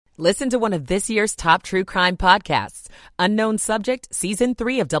Listen to one of this year's top true crime podcasts. Unknown Subject, Season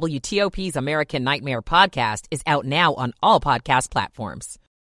 3 of WTOP's American Nightmare podcast is out now on all podcast platforms.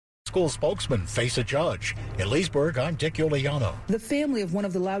 School spokesmen face a judge. In Leesburg, I'm Dick Iuliano. The family of one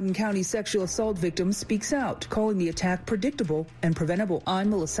of the Loudoun County sexual assault victims speaks out, calling the attack predictable and preventable.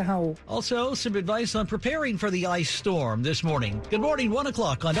 I'm Melissa Howell. Also, some advice on preparing for the ice storm this morning. Good morning, 1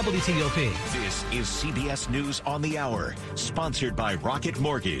 o'clock on WTOP. This is CBS News on the Hour, sponsored by Rocket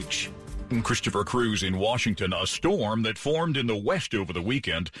Mortgage. Christopher Cruz in Washington. A storm that formed in the west over the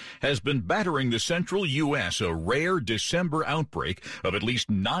weekend has been battering the central U.S. A rare December outbreak of at least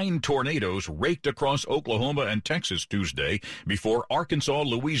 9 tornadoes raked across Oklahoma and Texas Tuesday before Arkansas,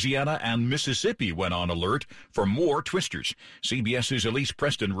 Louisiana, and Mississippi went on alert for more twisters. CBS's Elise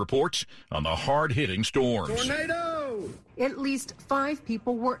Preston reports on the hard-hitting storms. Tornado! At least 5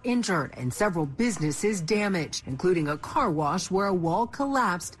 people were injured and several businesses damaged, including a car wash where a wall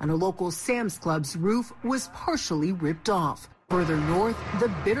collapsed and a local Sam's Club's roof was partially ripped off. Further north, the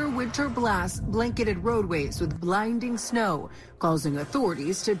bitter winter blast blanketed roadways with blinding snow, causing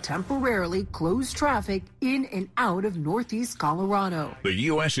authorities to temporarily close traffic in and out of northeast Colorado. The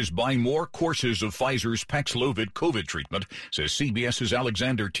U.S. is buying more courses of Pfizer's Paxlovid COVID treatment, says CBS's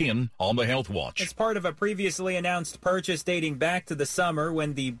Alexander Tin on the Health Watch. It's part of a previously announced purchase dating back to the summer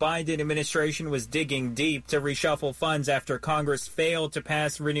when the Biden administration was digging deep to reshuffle funds after Congress failed to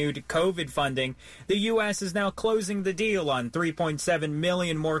pass renewed COVID funding. The U.S. is now closing the deal on 3.7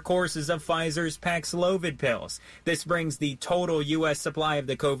 million more courses of Pfizer's Paxlovid pills. This brings the total U.S. supply of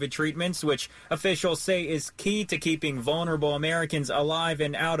the COVID treatments, which officials say is key to keeping vulnerable Americans alive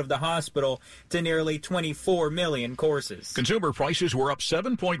and out of the hospital, to nearly 24 million courses. Consumer prices were up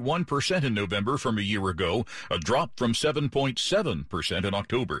 7.1% in November from a year ago, a drop from 7.7% in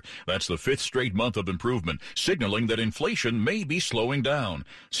October. That's the 5th straight month of improvement, signaling that inflation may be slowing down.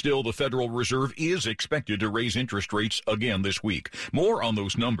 Still, the Federal Reserve is expected to raise interest rates again this week. More on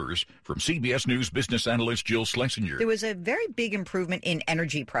those numbers from CBS News business analyst Jill Schlesinger. There was a very big improvement in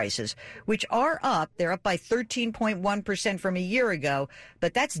energy prices, which are up. They're up by 13.1% from a year ago,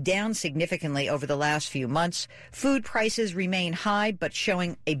 but that's down significantly over the last few months. Food prices remain high, but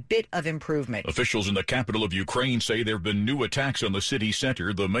showing a bit of improvement. Officials in the capital of Ukraine say there have been new attacks on the city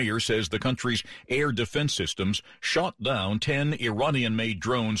center. The mayor says the country's air defense systems shot down 10 Iranian-made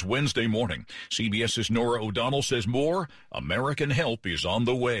drones Wednesday morning. CBS's Nora O'Donnell says more American help is on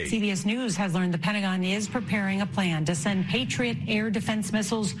the way. CBS News has learned the Pentagon is preparing a plan to send Patriot air defense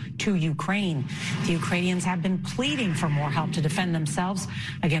missiles to Ukraine. The Ukrainians have been pleading for more help to defend themselves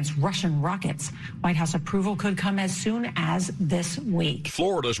against Russian rockets. White House approval could come as soon as this week.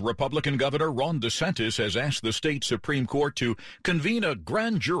 Florida's Republican Governor Ron DeSantis has asked the state Supreme Court to convene a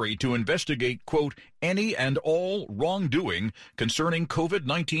grand jury to investigate, quote, any and all wrongdoing concerning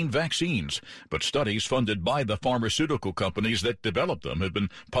COVID-19 vaccines. But studies funded by the pharmaceutical companies that developed them have been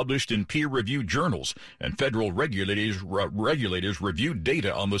published in peer-reviewed journals, and federal regulators reviewed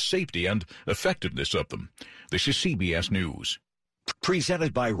data on the safety and effectiveness of them. This is CBS News.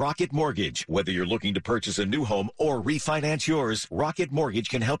 Presented by Rocket Mortgage. Whether you're looking to purchase a new home or refinance yours, Rocket Mortgage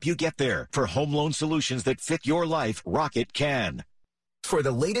can help you get there. For home loan solutions that fit your life, Rocket can. For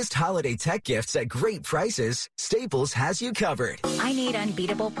the latest holiday tech gifts at great prices, Staples has you covered. I need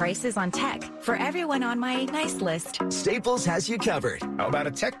unbeatable prices on tech for everyone on my nice list. Staples has you covered. How about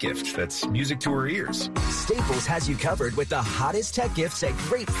a tech gift that's music to her ears? Staples has you covered with the hottest tech gifts at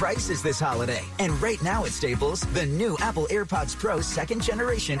great prices this holiday. And right now at Staples, the new Apple AirPods Pro 2nd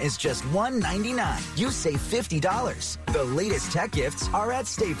generation is just $199. You save $50. The latest tech gifts are at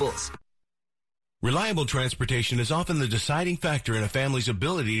Staples. Reliable transportation is often the deciding factor in a family's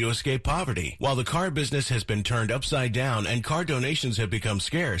ability to escape poverty. While the car business has been turned upside down and car donations have become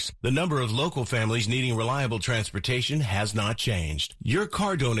scarce, the number of local families needing reliable transportation has not changed. Your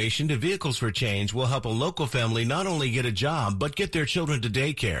car donation to Vehicles for Change will help a local family not only get a job, but get their children to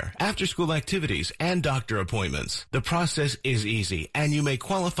daycare, after-school activities, and doctor appointments. The process is easy, and you may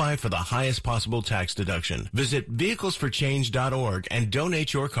qualify for the highest possible tax deduction. Visit vehiclesforchange.org and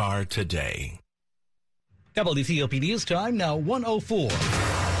donate your car today. WTOP News Time now 1:04.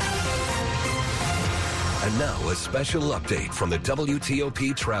 And now a special update from the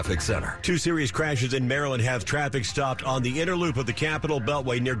WTOP Traffic Center. 2 serious crashes in Maryland have traffic stopped on the inner loop of the Capitol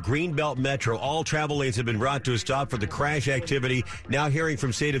Beltway near Greenbelt Metro. All travel lanes have been brought to a stop for the crash activity. Now hearing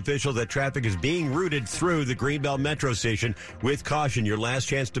from state officials that traffic is being routed through the Greenbelt Metro station with caution. Your last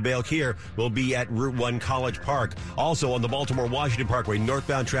chance to bail here will be at Route 1 College Park. Also on the Baltimore-Washington Parkway,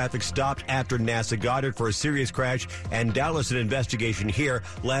 northbound traffic stopped after NASA Goddard for a serious crash, and Dallas an investigation here.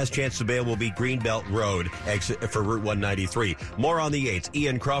 Last chance to bail will be Greenbelt Road. exit for Route 193. More on the 8s.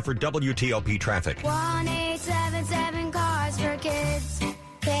 Ian Crawford, WTOP Traffic. 1-877 Cars for Kids.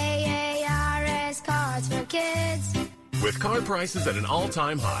 KARS Cars for Kids. With car prices at an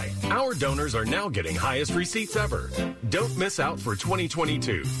all-time high, our donors are now getting highest receipts ever. Don't miss out for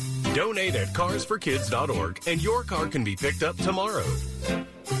 2022. Donate at carsforkids.org and your car can be picked up tomorrow.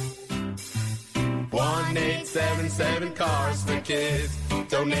 1-877 Cars for Kids.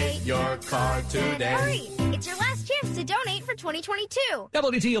 Donate your car today. Hurry! It's your last chance to donate for 2022.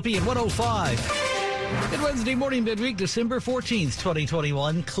 WTOP at 105. Good Wednesday morning, midweek, December 14th,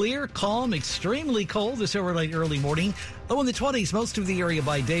 2021. Clear, calm, extremely cold this early morning. Low in the 20s, most of the area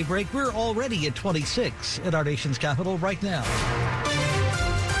by daybreak. We're already at 26 at our nation's capital right now.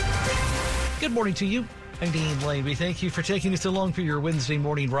 Good morning to you. I'm Dean Lamy. Thank you for taking us along for your Wednesday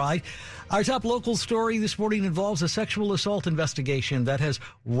morning ride. Our top local story this morning involves a sexual assault investigation that has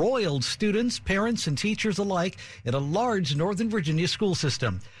roiled students, parents, and teachers alike in a large Northern Virginia school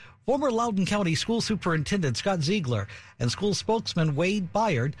system. Former Loudoun County School Superintendent Scott Ziegler and school spokesman Wade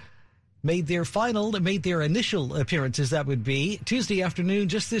Byard made their initial appearances, that would be, Tuesday afternoon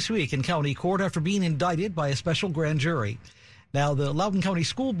just this week in county court after being indicted by a special grand jury. Now, the Loudoun County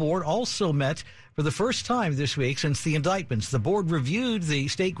School Board also met for the first time this week since the indictments. The board reviewed the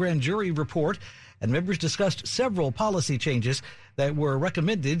state grand jury report, and members discussed several policy changes that were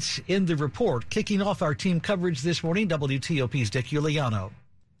recommended in the report. Kicking off our team coverage this morning, WTOP's Dick Uliano.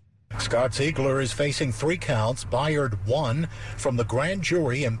 Scott Ziegler is facing 3 counts, Byard 1, from the grand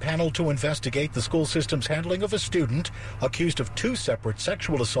jury impaneled to investigate the school system's handling of a student accused of 2 separate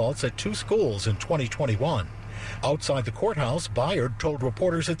sexual assaults at 2 schools in 2021. Outside the courthouse, Byard told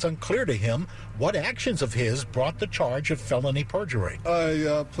reporters it's unclear to him what actions of his brought the charge of felony perjury.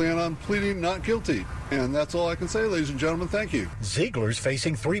 I plan on pleading not guilty, and that's all I can say, ladies and gentlemen. Thank you. Ziegler's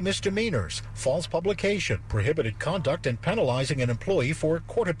facing 3 misdemeanors, false publication, prohibited conduct, and penalizing an employee for a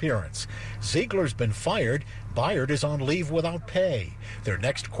court appearance. Ziegler's been fired. Byard is on leave without pay. Their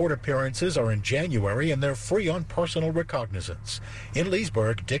next court appearances are in January, and they're free on personal recognizance. In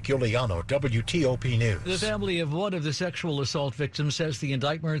Leesburg, Dick Uliano, WTOP News. The family of one of the sexual assault victims says the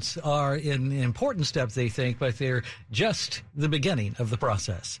indictments are an important step, they think, but they're just the beginning of the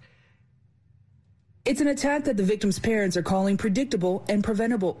process. It's an attack that the victim's parents are calling predictable and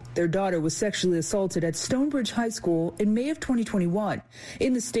preventable. Their daughter was sexually assaulted at Stonebridge High School in May of 2021.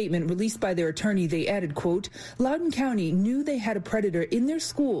 In the statement released by their attorney, they added, quote, Loudoun County knew they had a predator in their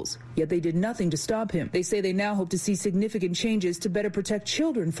schools, yet they did nothing to stop him. They say they now hope to see significant changes to better protect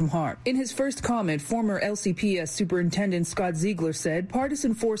children from harm. In his first comment, former LCPS Superintendent Scott Ziegler said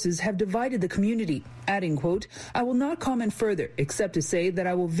partisan forces have divided the community, adding, quote, I will not comment further, except to say that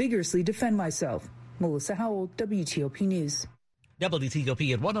I will vigorously defend myself. Melissa Howell, WTOP News.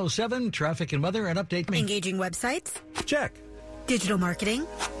 WTOP at 107, traffic and weather, and update me. Engaging websites? Check. Digital marketing?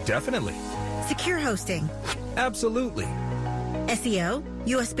 Definitely. Secure hosting? Absolutely. SEO?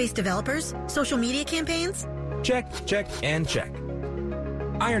 US-based developers? Social media campaigns? Check, check, and check.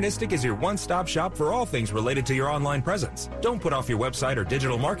 Ironistic is your one-stop shop for all things related to your online presence. Don't put off your website or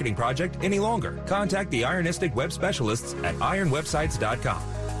digital marketing project any longer. Contact the Ironistic web specialists at ironwebsites.com.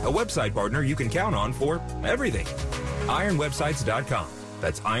 A website partner you can count on for everything. IronWebsites.com.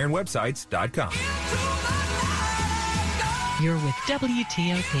 That's IronWebsites.com. You're with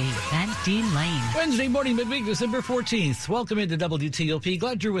WTOP and Dean Lane. Wednesday morning, midweek, December 14th. Welcome into WTOP.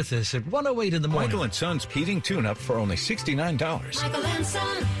 Glad you're with us at 1:08 in the morning. Michael & Son's heating tune-up for only $69. Michael &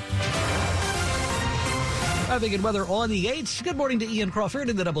 Son. Traffic and weather on the 8s. Good morning to Ian Crawford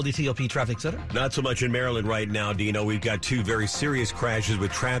in the WTOP Traffic Center. Not so much in Maryland right now, Dino. We've got 2 very serious crashes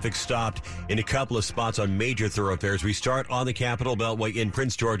with traffic stopped in a couple of spots on major thoroughfares. We start on the Capitol Beltway in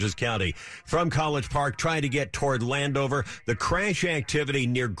Prince George's County. From College Park, trying to get toward Landover, the crash activity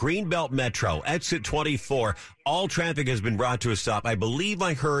near Greenbelt Metro, exit 24. All traffic has been brought to a stop. I believe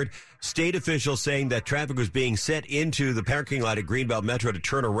I heard state officials saying that traffic was being set into the parking lot at Greenbelt Metro to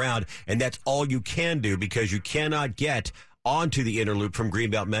turn around, and that's all you can do because you cannot get onto the inner loop from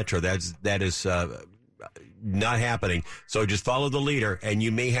Greenbelt Metro. That is not happening. So just follow the leader, and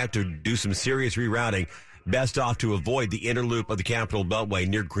you may have to do some serious rerouting. Best off to avoid the inner loop of the Capitol Beltway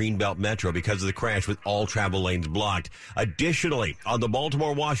near Greenbelt Metro because of the crash with all travel lanes blocked. Additionally, on the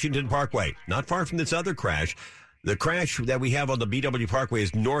Baltimore-Washington Parkway, not far from this other crash, the crash that we have on the BW Parkway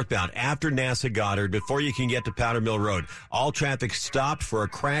is northbound after NASA Goddard before you can get to Powder Mill Road. All traffic stopped for a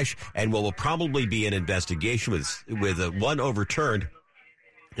crash and will probably be an investigation with one overturned.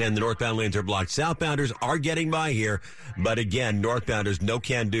 And the northbound lanes are blocked. Southbounders are getting by here, but again, northbounders, no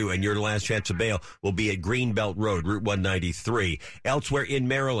can do, and your last chance to bail will be at Greenbelt Road, Route 193. Elsewhere in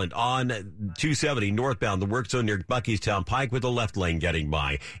Maryland, on 270 northbound, the work zone near Buckystown Pike with the left lane getting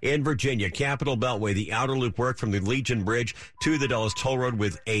by. In Virginia, Capitol Beltway, the outer loop work from the Legion Bridge to the Dulles Toll Road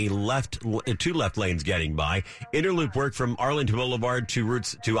with two left lanes getting by. Inner loop work from Arlington Boulevard to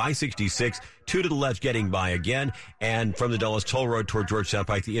I-66. Two to the left getting by again, and from the Dulles Toll Road toward Georgetown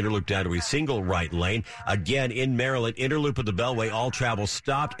Pike, the inner loop down to a single right lane. Again, in Maryland, inner loop of the Beltway, all travel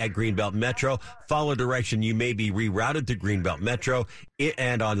stopped at Greenbelt Metro. Follow direction, you may be rerouted to Greenbelt Metro.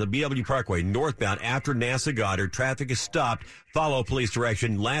 And on the BW Parkway, northbound after NASA Goddard, traffic is stopped. Follow police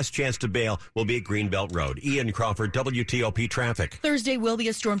direction. Last chance to bail will be at Greenbelt Road. Ian Crawford, WTOP Traffic. Thursday will be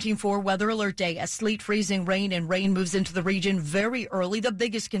a Storm Team 4 weather alert day as sleet, freezing rain, and rain moves into the region very early. The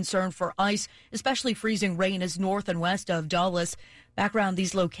biggest concern for ice, especially freezing rain, is north and west of Dulles. Back around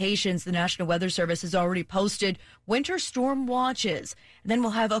these locations, the National Weather Service has already posted winter storm watches. And then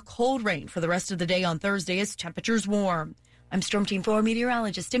we'll have a cold rain for the rest of the day on Thursday as temperatures warm. I'm Storm Team 4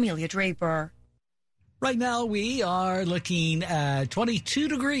 meteorologist Amelia Draper. Right now, we are looking at 22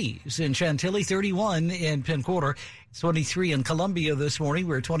 degrees in Chantilly, 31 in Penn Quarter. It's 23 in Columbia this morning.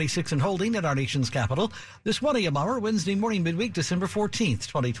 We're 26 in Holding at our nation's capital. This 1 a.m. hour, Wednesday morning, midweek, December 14th,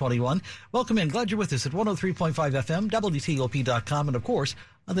 2021. Welcome in. Glad you're with us at 103.5 FM, WTOP.com, and, of course,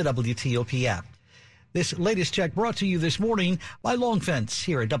 on the WTOP app. This latest check brought to you this morning by Long Fence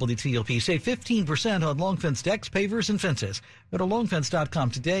here at WTOP. Save 15% on Long Fence decks, pavers, and fences. Go to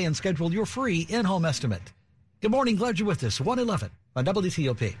longfence.com today and schedule your free in-home estimate. Good morning. Glad you're with us. 111 on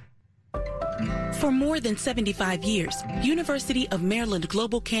WTOP. For more than 75 years, University of Maryland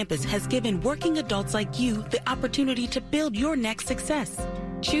Global Campus has given working adults like you the opportunity to build your next success.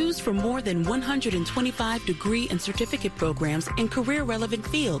 Choose from more than 125 degree and certificate programs in career-relevant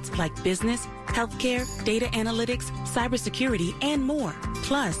fields like business, healthcare, data analytics, cybersecurity, and more.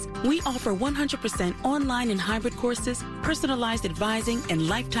 Plus, we offer 100% online and hybrid courses, personalized advising, and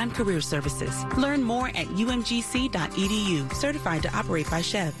lifetime career services. Learn more at umgc.edu, certified to operate by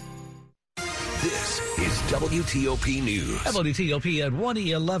Chev. This is WTOP News. WTOP at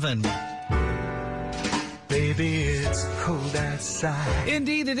 1:11. Baby, it's cold outside.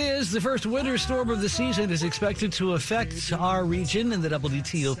 Indeed it is. The first winter storm of the season is expected to affect our region in the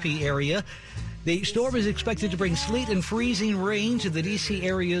WTOP area. The storm is expected to bring sleet and freezing rain to the D.C.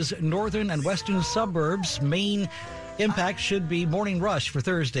 area's northern and western suburbs. Main impact should be morning rush for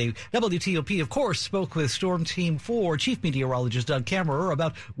Thursday. WTOP, of course, spoke with Storm Team 4 Chief Meteorologist Doug Kammerer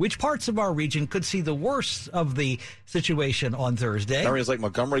about which parts of our region could see the worst of the situation on Thursday. Areas like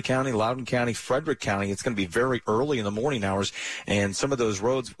Montgomery County, Loudoun County, Frederick County, it's going to be very early in the morning hours, and some of those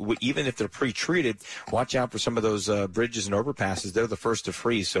roads, even if they're pre-treated, watch out for some of those bridges and overpasses. They're the first to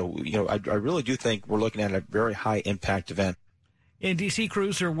freeze. So, I really do think we're looking at a very high impact event. In D.C.,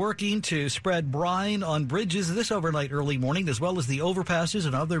 crews are working to spread brine on bridges this overnight early morning, as well as the overpasses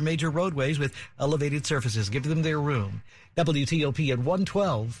and other major roadways with elevated surfaces. Give them their room. WTOP at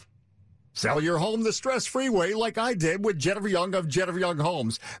 112. Sell your home the stress-free way like I did with Jennifer Young of Jennifer Young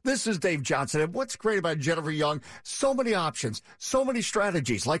Homes. This is Dave Johnson, and what's great about Jennifer Young, so many options, so many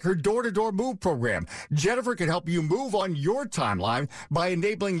strategies, like her door-to-door move program. Jennifer can help you move on your timeline by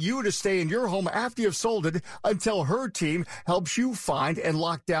enabling you to stay in your home after you've sold it until her team helps you find and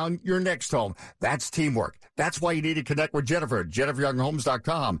lock down your next home. That's teamwork. That's why you need to connect with Jennifer at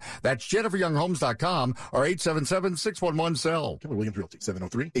JenniferYoungHomes.com. That's JenniferYoungHomes.com or 877-611-SELL. Keller Williams Realty,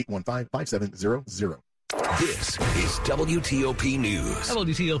 703-815-5700. This is WTOP News.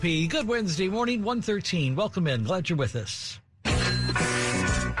 WTOP, good Wednesday morning, 1:13. Welcome in. Glad you're with us.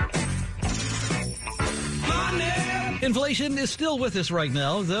 Inflation is still with us right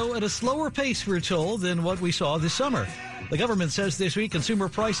now, though at a slower pace, we're told, than what we saw this summer. The government says this week consumer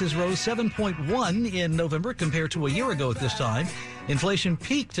prices rose 7.1% in November compared to a year ago at this time. Inflation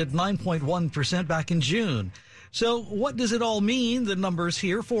peaked at 9.1% back in June. So what does it all mean, the numbers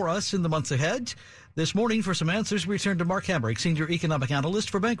here for us in the months ahead? This morning, for some answers, we turn to Mark Hamrick, Senior Economic Analyst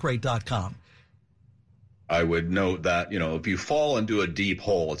for Bankrate.com. I would note that, if you fall into a deep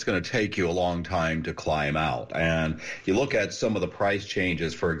hole, it's going to take you a long time to climb out. And you look at some of the price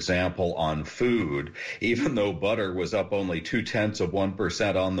changes, for example, on food, even though butter was up only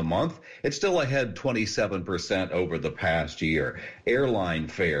 0.2% on the month, it's still ahead 27% over the past year. Airline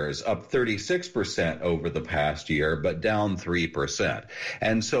fares up 36% over the past year, but down 3%.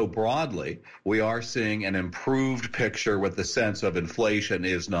 And so broadly, we are seeing an improved picture with the sense of inflation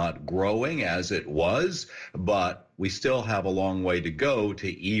is not growing as it was. but we still have a long way to go to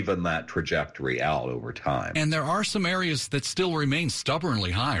even that trajectory out over time. And there are some areas that still remain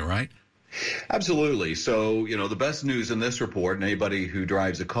stubbornly high, right? Absolutely. So, the best news in this report, and anybody who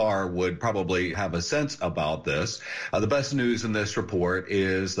drives a car would probably have a sense about this. The best news in this report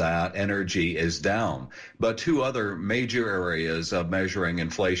is that energy is down. But two other major areas of measuring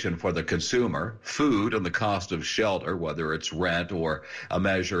inflation for the consumer, food and the cost of shelter, whether it's rent or a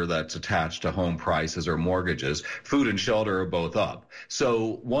measure that's attached to home prices or mortgages, food and shelter are both up.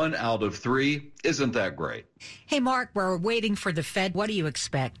 So 1 out of 3 isn't that great. Hey, Mark, we're waiting for the Fed. What do you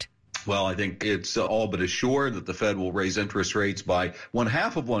expect? Well, I think it's all but assured that the Fed will raise interest rates by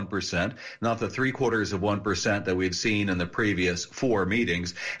 0.5%, not the 0.75% that we've seen in the previous 4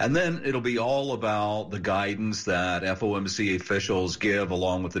 meetings. And then it'll be all about the guidance that FOMC officials give,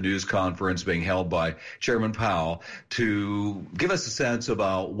 along with the news conference being held by Chairman Powell, to give us a sense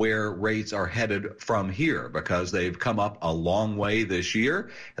about where rates are headed from here, because they've come up a long way this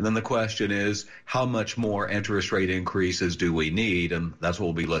year. And then the question is, how much more interest rate increases do we need? And that's what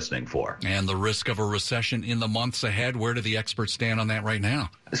we'll be listening for. And the risk of a recession in the months ahead, where do the experts stand on that right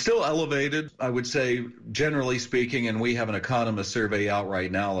now? Still elevated, I would say, generally speaking, and we have an economist survey out right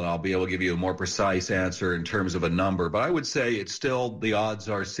now, and I'll be able to give you a more precise answer in terms of a number. But I would say it's still, the odds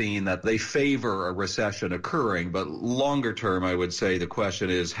are seen that they favor a recession occurring. But longer term, I would say the question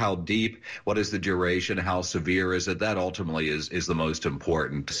is how deep, what is the duration, how severe is it? That ultimately is the most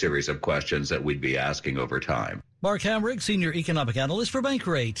important series of questions that we'd be asking over time. Mark Hamrick, Senior Economic Analyst for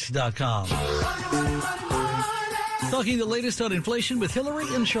Bankrate.com. Talking the latest on inflation with Hillary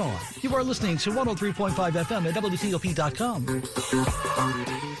and Sean. You are listening to 103.5 FM at WTOP.com.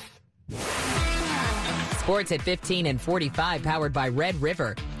 Sports at 15 and 45, powered by Red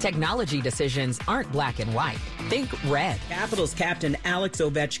River. Technology decisions aren't black and white. Think red. Capitals captain Alex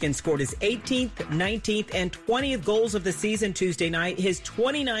Ovechkin scored his 18th, 19th, and 20th goals of the season Tuesday night, his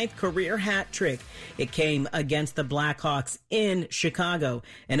 29th career hat trick. It came against the Blackhawks in Chicago,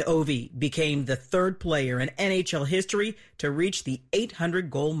 and Ovi became the 3rd player in NHL history to reach the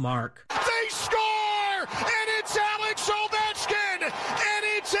 800-goal mark. They score, and it's Alex Ovechkin, and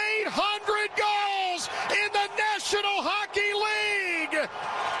it's 800 goals in the National Hockey League.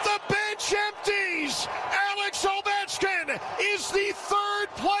 The bench empties. Alex Ovechkin is the 3rd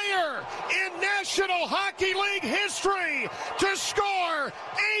player in National Hockey League history to score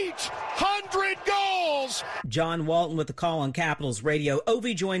 800 goals. John Walton with the call on Capitals Radio.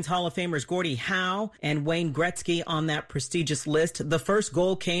 Ovi joins Hall of Famers Gordie Howe and Wayne Gretzky on that prestigious list. The first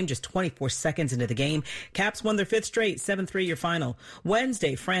goal came just 24 seconds into the game. Caps won their 5th straight, 7-3 your final.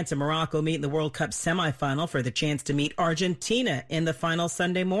 Wednesday, France and Morocco meet in the World Cup semifinal for the chance to meet Argentina in the final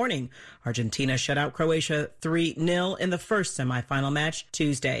Sunday morning. Argentina shut out Croatia 3-0 in the first semifinal match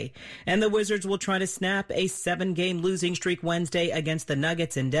Tuesday. And the Wizards will try to snap a 7-game losing streak Wednesday against the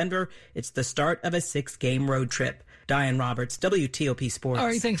Nuggets in Denver. It's the start of a 6-game road trip. Diane Roberts, WTOP Sports. All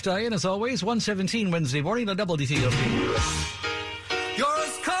right, thanks, Diane. As always, 1:17 Wednesday morning on WTOP. You're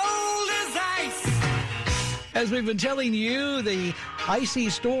as cold as ice. As we've been telling you, the icy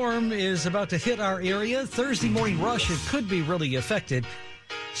storm is about to hit our area. Thursday morning rush, it could be really affected.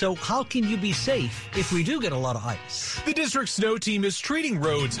 So how can you be safe if we do get a lot of ice? The district snow team is treating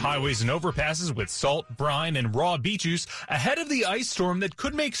roads, highways, and overpasses with salt, brine, and raw beach juice ahead of the ice storm that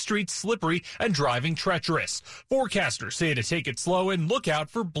could make streets slippery and driving treacherous. Forecasters say to take it slow and look out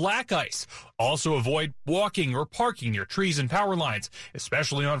for black ice. Also avoid walking or parking near trees and power lines,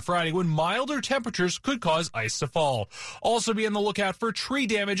 especially on Friday when milder temperatures could cause ice to fall. Also be on the lookout for tree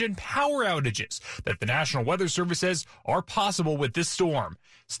damage and power outages that the National Weather Service says are possible with this storm.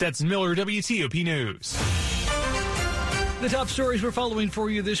 Stetson Miller, WTOP News. The top stories we're following for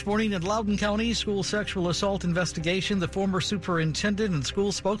you this morning: in Loudoun County school sexual assault investigation. The former superintendent and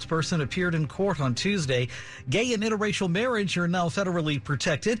school spokesperson appeared in court on Tuesday. Gay and interracial marriage are now federally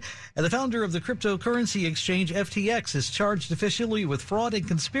protected. And the founder of the cryptocurrency exchange FTX is charged officially with fraud and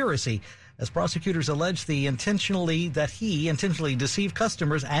conspiracy, as prosecutors allege that he intentionally deceived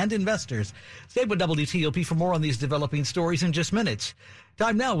customers and investors. Stay with WTOP for more on these developing stories in just minutes.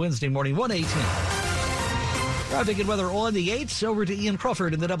 Time now, Wednesday morning, 1:18. Traffic and weather on the 8s. Over to Ian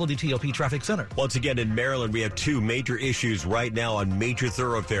Crawford in the WTOP Traffic Center. Once again, in Maryland, we have 2 major issues right now on major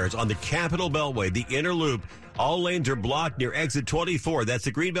thoroughfares. On the Capitol Beltway, the inner loop, all lanes are blocked near exit 24. That's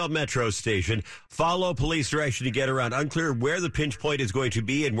the Greenbelt Metro station. Follow police direction to get around. Unclear where the pinch point is going to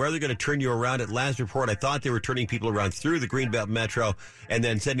be and where they're going to turn you around. At last report, I thought they were turning people around through the Greenbelt Metro and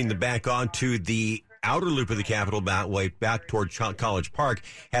then sending them back on to the outer loop of the Capitol Beltway back toward College Park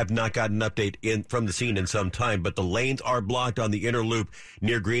have not gotten an update from the scene in some time, but the lanes are blocked on the inner loop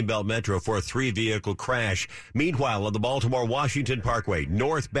near Greenbelt Metro for a 3-vehicle crash. Meanwhile, on the Baltimore-Washington Parkway,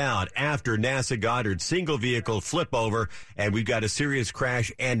 northbound after NASA Goddard, single vehicle flip over, and we've got a serious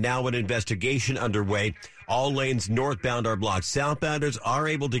crash and now an investigation underway. All lanes northbound are blocked. Southbounders are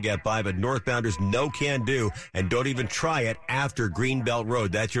able to get by, but northbounders no can do, and don't even try it after Greenbelt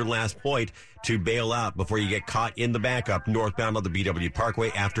Road. That's your last point to bail out before you get caught in the backup northbound on the BW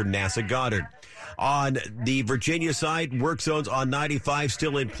Parkway after NASA Goddard. On the Virginia side, work zones on 95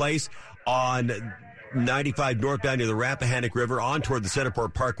 still in place. On 95 northbound near the Rappahannock River on toward the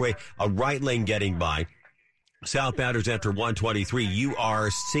Centerport Parkway, a right lane getting by. Southbounders after 123, you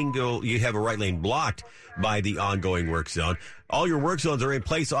have a right lane blocked by the ongoing work zone. All your work zones are in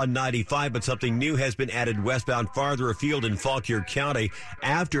place on 95, but something new has been added westbound farther afield in Fauquier County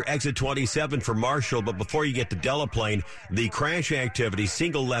after exit 27 for Marshall. But before you get to Delaplane, the crash activity,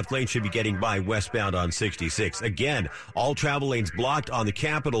 single left lane should be getting by westbound on 66. Again, all travel lanes blocked on the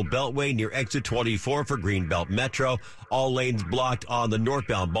Capitol Beltway near exit 24 for Greenbelt Metro. All lanes blocked on the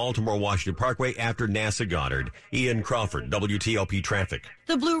northbound Baltimore-Washington Parkway after NASA Goddard. Ian Crawford, WTOP Traffic.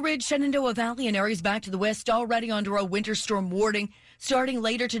 The Blue Ridge, Shenandoah Valley and areas back to the west already under a winter storm warning starting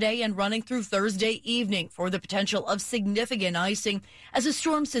later today and running through Thursday evening for the potential of significant icing as a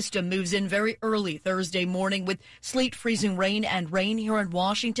storm system moves in very early Thursday morning with sleet, freezing rain and rain here in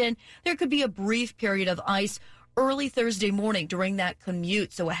Washington. There could be a brief period of ice early Thursday morning during that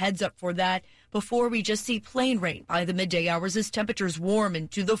commute, so a heads up for that before we just see plain rain by the midday hours as temperatures warm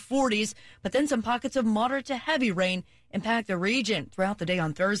into the 40s, but then some pockets of moderate to heavy rain impact the region throughout the day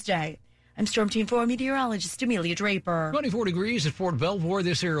on Thursday. I'm Storm Team 4 meteorologist Amelia Draper. 24 degrees at Fort Belvoir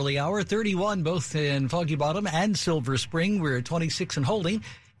this early hour, 31 both in Foggy Bottom and Silver Spring. We're at 26 and holding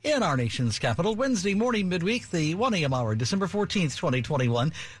in our nation's capital. Wednesday morning, midweek, the 1 a.m. hour, December 14th,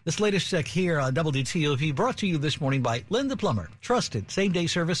 2021. This latest check here on WTOP brought to you this morning by Lynn the Plumber. Trusted same-day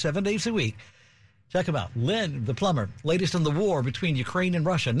service 7 days a week. Check him out. Lynn the Plumber. Latest on the war between Ukraine and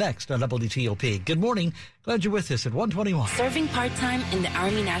Russia next on WTOP. Good morning. Glad you're with us at 1:21. Serving part-time in the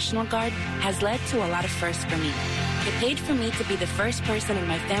Army National Guard has led to a lot of firsts for me. It paid for me to be the first person in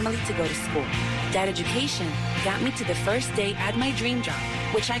my family to go to school. That education got me to the first day at my dream job,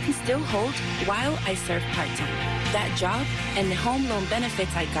 which I can still hold while I serve part-time. That job and the home loan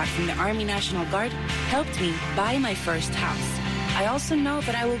benefits I got from the Army National Guard helped me buy my first house. I also know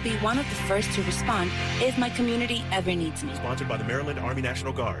that I will be one of the first to respond if my community ever needs me. Sponsored by the Maryland Army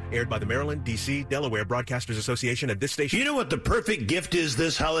National Guard. Aired by the Maryland, D.C., Delaware Broadcasters Association and this station. You know what the perfect gift is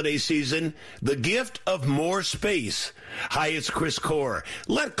this holiday season? The gift of more space. Hi, it's Chris Core.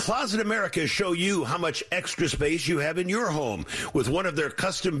 Let Closet America show you how much extra space you have in your home with one of their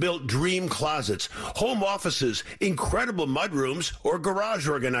custom-built dream closets, home offices, incredible mudrooms, or garage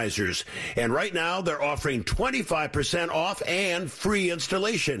organizers. And right now, they're offering 25% off and free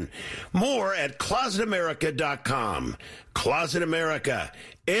installation. More at ClosetAmerica.com. Closet America.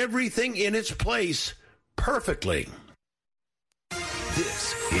 Everything in its place perfectly.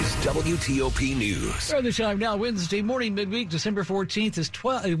 This is WTOP News. The time now, Wednesday morning, midweek, December 14th is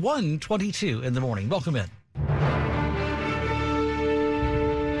 1:22 in the morning. Welcome in.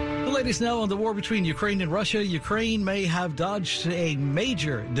 The latest now on the war between Ukraine and Russia. Ukraine may have dodged a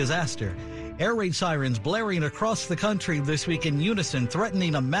major disaster. Air raid sirens blaring across the country this week in unison,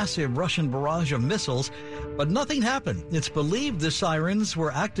 threatening a massive Russian barrage of missiles, but nothing happened. It's believed the sirens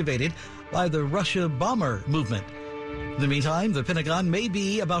were activated by the Russia bomber movement. In the meantime, the Pentagon may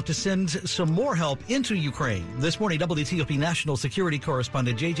be about to send some more help into Ukraine. This morning, WTOP National Security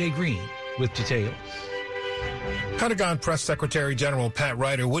Correspondent J.J. Green with details. Pentagon Press Secretary General Pat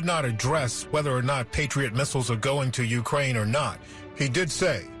Ryder would not address whether or not Patriot missiles are going to Ukraine or not. He did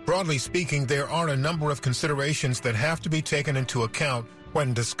say, broadly speaking, there are a number of considerations that have to be taken into account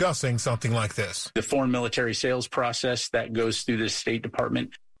when discussing something like this. The foreign military sales process that goes through the State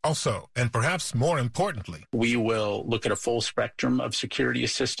Department. Also, and perhaps more importantly, we will look at a full spectrum of security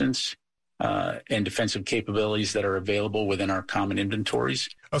assistance and defensive capabilities that are available within our common inventories.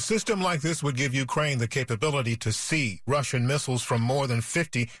 A system like this would give Ukraine the capability to see Russian missiles from more than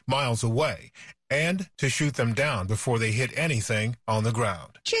 50 miles away and to shoot them down before they hit anything on the ground.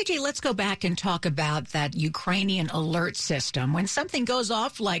 JJ, let's go back and talk about that Ukrainian alert system. When something goes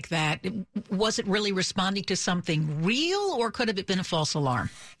off like that, was it really responding to something real, or could it have been a false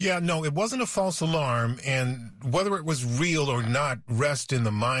alarm? Yeah, no, it wasn't a false alarm, and whether it was real or not rests in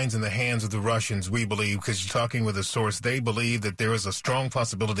the minds and the hands of the Russians, we believe, because you're talking with a source. They believe that there is a strong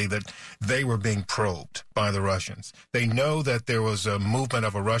possibility that they were being probed by the Russians. They know that there was a movement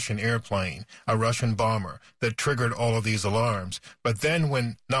of a Russian airplane, a Russian bomber that triggered all of these alarms. But then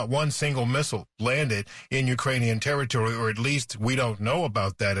when not one single missile landed in Ukrainian territory, or at least we don't know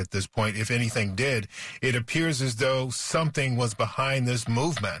about that at this point, if anything did, it appears as though something was behind this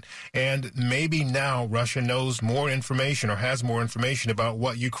movement. And maybe now Russia knows more information or has more information about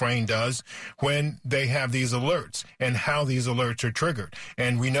what Ukraine does when they have these alerts and how these alerts are triggered.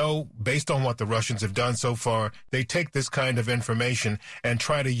 And we know, based on what the Russians have done so far, they take this kind of information and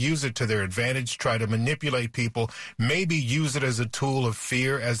try to use it to their advantage, try to manipulate people, maybe use it as a tool of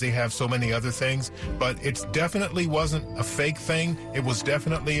fear, as they have so many other things. But it definitely wasn't a fake thing. It was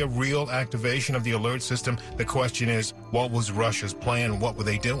definitely a real activation of the alert system. The question is, what was Russia's plan? What were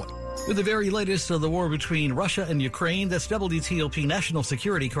they doing? With the very latest of the war between Russia and Ukraine, that's WTOP national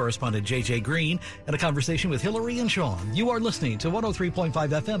security correspondent J.J. Green and a conversation with Hillary and Sean. You are listening to 103.5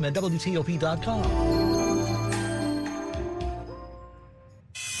 FM at WTOP.com.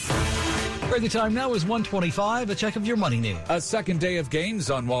 Where the time now is 1:25. A check of your money news. A second day of gains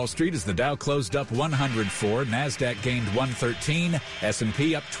on Wall Street as the Dow closed up 104, NASDAQ gained 113,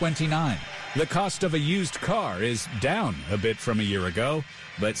 S&P up 29. The cost of a used car is down a bit from a year ago,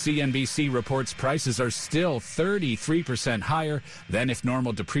 but CNBC reports prices are still 33% higher than if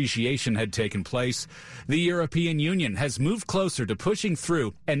normal depreciation had taken place. The European Union has moved closer to pushing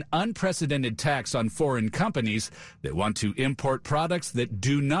through an unprecedented tax on foreign companies that want to import products that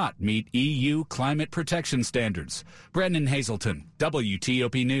do not meet EU climate protection standards. Brendan Hazelton,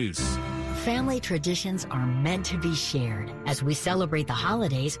 WTOP News. Family traditions are meant to be shared. As we celebrate the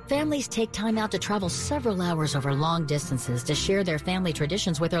holidays, families take time out to travel several hours over long distances to share their family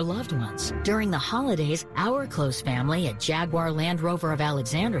traditions with their loved ones. During the holidays, our close family at Jaguar Land Rover of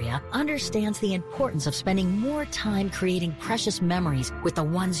Alexandria understands the importance of spending more time creating precious memories with the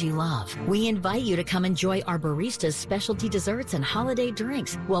ones you love. We invite you to come enjoy our baristas' specialty desserts and holiday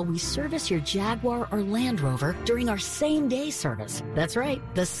drinks while we service your Jaguar or Land Rover during our same-day service. That's right,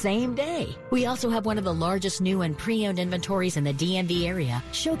 the same day. We also have one of the largest new and pre-owned inventories in the DMV area,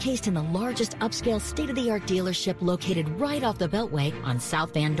 showcased in the largest upscale state-of-the-art dealership located right off the Beltway on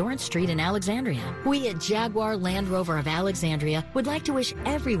South Van Dorn Street in Alexandria. We at Jaguar Land Rover of Alexandria would like to wish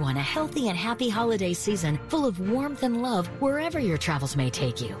everyone a healthy and happy holiday season full of warmth and love wherever your travels may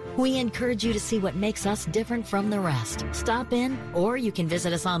take you. We encourage you to see what makes us different from the rest. Stop in, or you can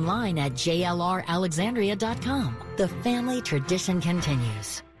visit us online at jlralexandria.com. The family tradition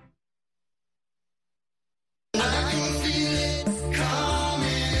continues.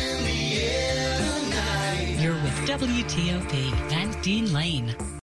 You're with WTOP and Dean Lane.